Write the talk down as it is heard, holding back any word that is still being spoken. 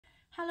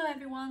Hello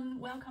everyone,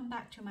 welcome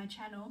back to my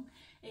channel.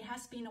 It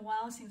has been a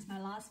while since my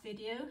last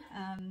video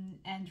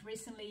and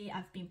recently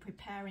I've been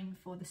preparing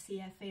for the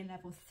CFA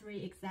Level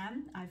 3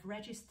 exam. I've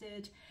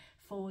registered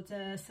for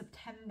the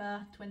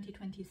September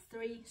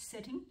 2023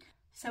 sitting.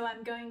 So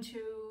I'm going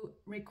to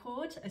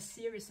record a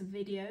series of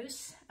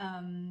videos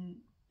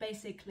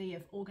basically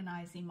of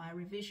organizing my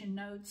revision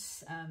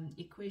notes,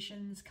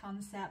 equations,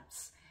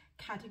 concepts,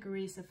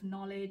 categories of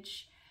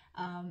knowledge,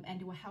 and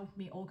it will help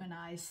me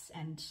organize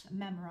and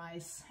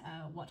memorize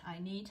what I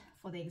need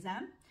for the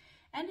exam.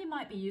 And it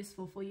might be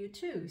useful for you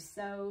too.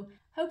 So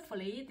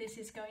hopefully this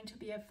is going to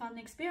be a fun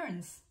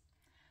experience.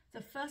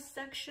 The first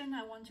section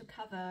I want to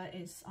cover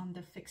is on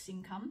the fixed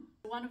income.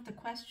 One of the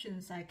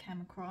questions I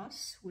came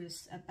across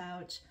was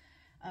about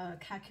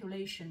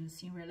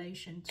calculations in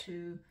relation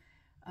to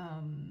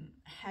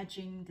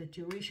hedging the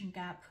duration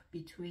gap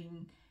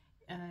between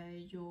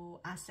your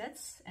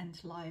assets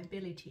and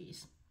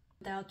liabilities.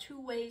 There are two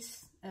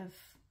ways of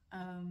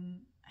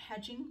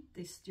hedging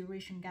this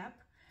duration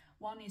gap.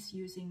 One is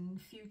using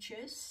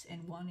futures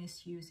and one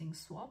is using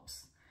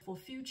swaps. For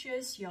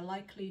futures, you're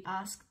likely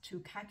asked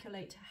to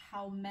calculate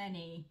how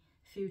many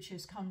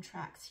futures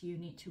contracts you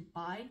need to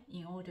buy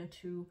in order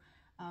to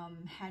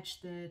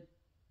hedge the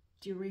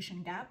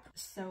duration gap.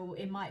 So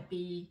it might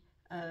be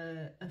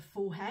a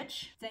full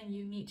hedge, then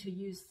you need to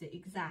use the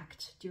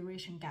exact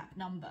duration gap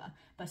number,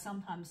 but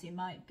sometimes it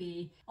might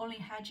be only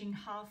hedging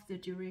half the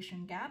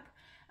duration gap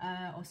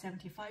or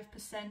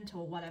 75%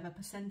 or whatever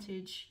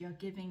percentage you're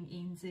giving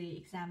in the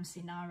exam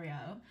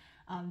scenario.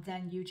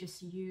 Then you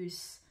just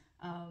use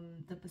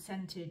the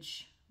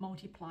percentage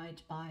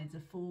multiplied by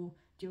the full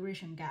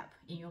duration gap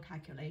in your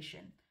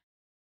calculation.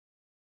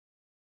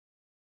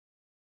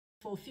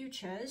 For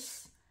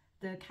futures,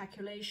 the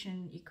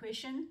calculation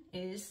equation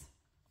is,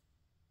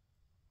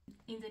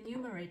 in the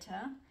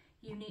numerator,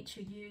 you need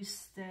to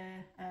use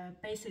the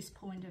basis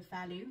point of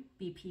value,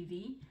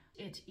 BPV.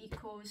 It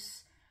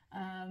equals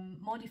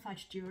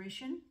modified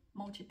duration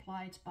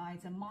multiplied by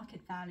the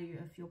market value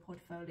of your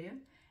portfolio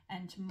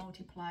and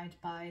multiplied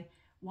by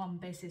 1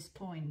 basis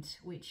point,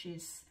 which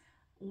is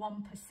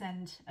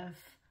 1%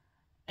 of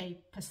a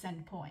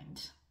percent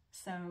point.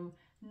 So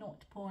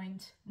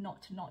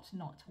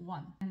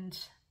 0.0001.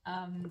 And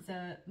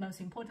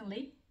most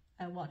importantly,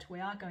 what we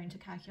are going to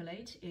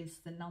calculate is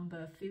the number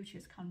of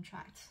futures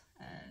contracts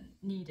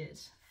needed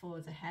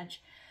for the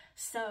hedge.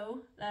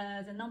 So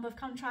the number of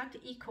contract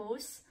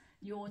equals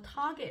your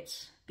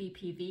target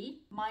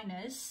BPV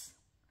minus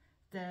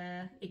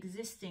the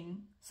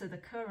existing, so the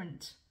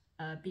current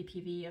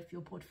BPV of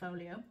your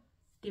portfolio,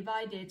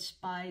 divided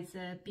by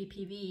the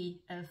BPV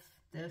of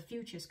the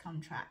futures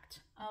contract.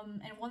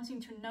 And one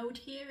thing to note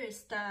here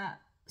is that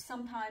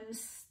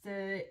sometimes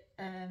the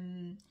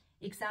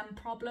exam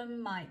problem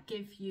might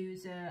give you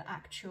the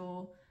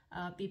actual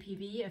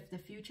BPV of the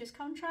futures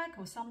contract,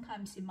 or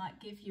sometimes it might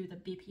give you the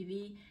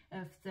BPV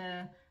of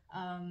the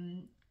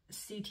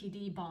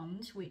CTD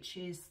bond, which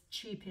is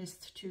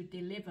cheapest to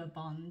deliver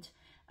bond.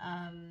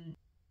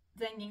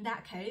 Then in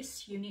that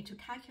case, you need to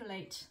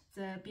calculate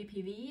the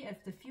BPV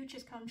of the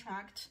futures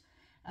contract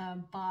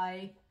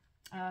by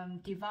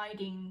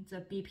dividing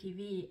the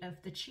BPV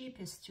of the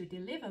cheapest to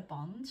deliver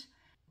bond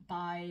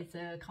by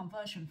the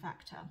conversion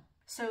factor.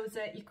 So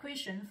the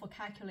equation for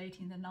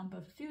calculating the number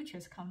of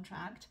futures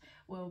contract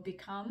will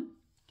become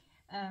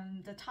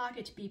the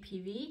target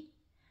BPV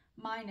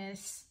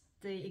minus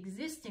the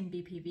existing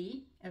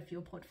BPV of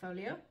your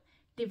portfolio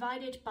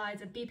divided by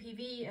the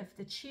BPV of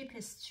the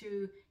cheapest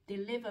to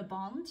deliver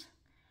bond,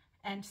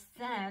 and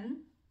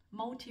then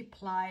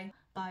multiply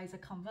by the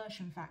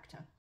conversion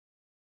factor.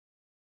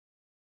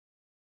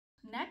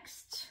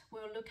 Next,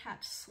 we'll look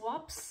at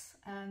swaps.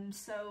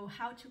 So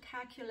how to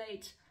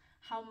calculate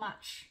how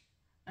much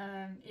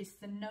is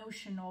the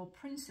notional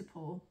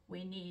principal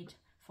we need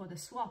for the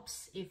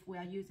swaps if we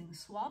are using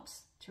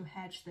swaps to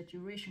hedge the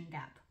duration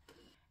gap.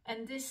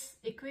 And this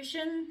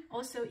equation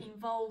also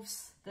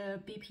involves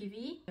the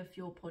BPV of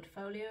your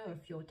portfolio,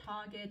 of your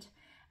target,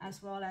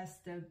 as well as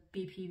the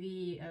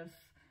BPV of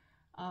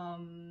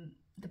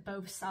the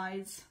both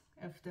sides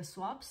of the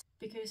swaps.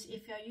 Because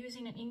if you're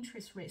using an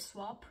interest rate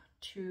swap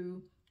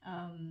to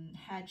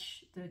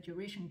hedge the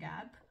duration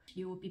gap,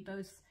 you will be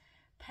both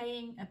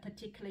paying a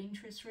particular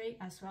interest rate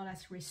as well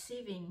as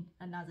receiving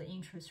another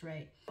interest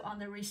rate. On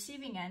the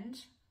receiving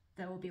end,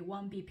 there will be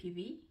one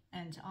BPV,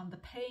 and on the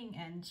paying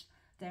end,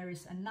 there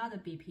is another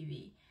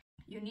BPV.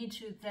 You need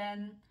to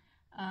then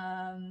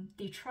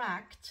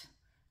detract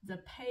the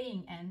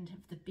paying end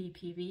of the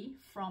BPV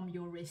from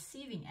your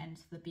receiving end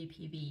of the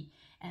BPV,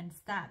 and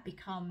that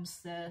becomes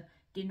the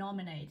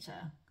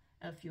denominator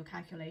of your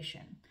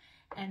calculation.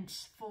 And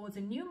for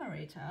the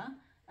numerator,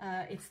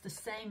 it's the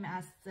same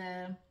as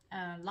the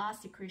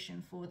last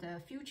equation for the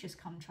futures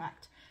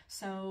contract.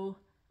 So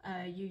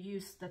you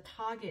use the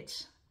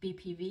target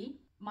BPV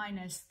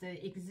minus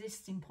the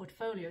existing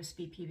portfolio's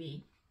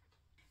BPV.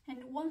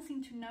 And one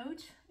thing to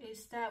note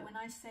is that when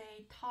I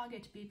say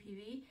target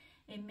BPV,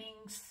 it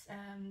means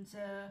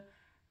the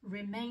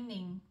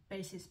remaining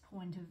basis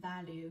point of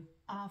value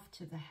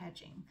after the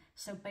hedging.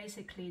 So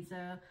basically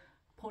the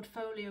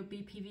portfolio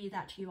BPV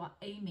that you are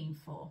aiming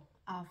for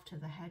after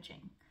the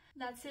hedging.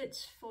 That's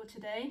it for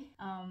today.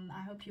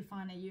 I hope you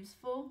find it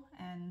useful,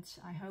 and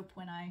I hope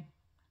when I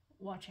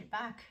watch it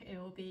back, it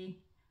will be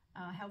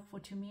helpful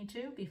to me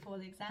too before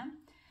the exam.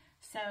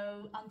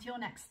 So until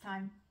next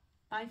time,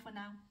 bye for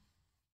now.